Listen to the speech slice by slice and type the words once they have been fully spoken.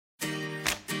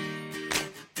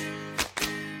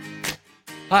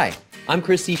Hi, I'm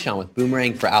Chris Sechon with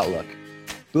Boomerang for Outlook.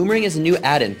 Boomerang is a new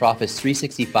add-in for Office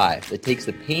 365 that takes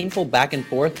the painful back and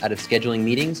forth out of scheduling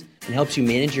meetings and helps you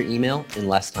manage your email in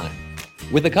less time.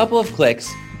 With a couple of clicks,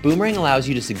 Boomerang allows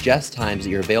you to suggest times that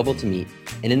you're available to meet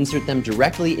and insert them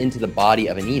directly into the body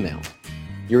of an email.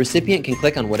 Your recipient can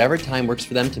click on whatever time works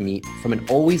for them to meet from an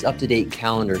always up-to-date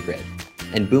calendar grid,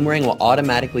 and Boomerang will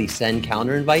automatically send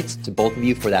calendar invites to both of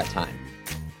you for that time.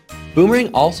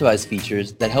 Boomerang also has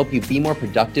features that help you be more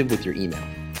productive with your email.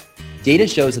 Data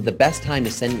shows that the best time to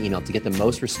send an email to get the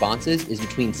most responses is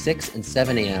between 6 and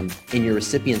 7 a.m. in your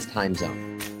recipient's time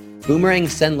zone.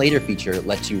 Boomerang's Send Later feature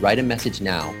lets you write a message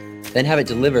now, then have it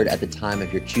delivered at the time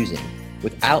of your choosing,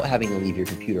 without having to leave your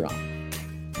computer on.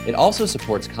 It also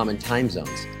supports common time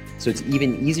zones, so it's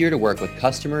even easier to work with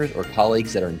customers or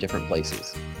colleagues that are in different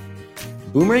places.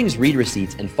 Boomerang's read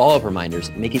receipts and follow-up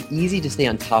reminders make it easy to stay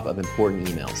on top of important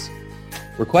emails.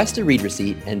 Request a read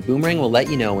receipt and Boomerang will let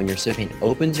you know when your recipient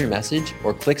opens your message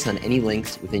or clicks on any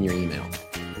links within your email.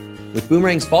 With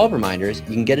Boomerang's follow-up reminders,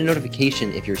 you can get a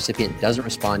notification if your recipient doesn't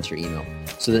respond to your email,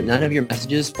 so that none of your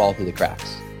messages fall through the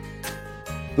cracks.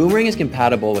 Boomerang is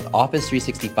compatible with Office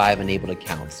 365 enabled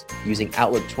accounts using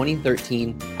Outlook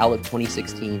 2013, Outlook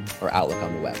 2016, or Outlook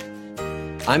on the web.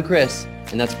 I'm Chris,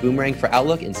 and that's Boomerang for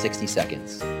Outlook in 60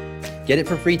 seconds. Get it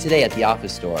for free today at the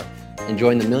Office Store and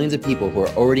join the millions of people who are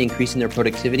already increasing their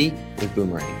productivity with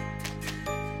Boomerang.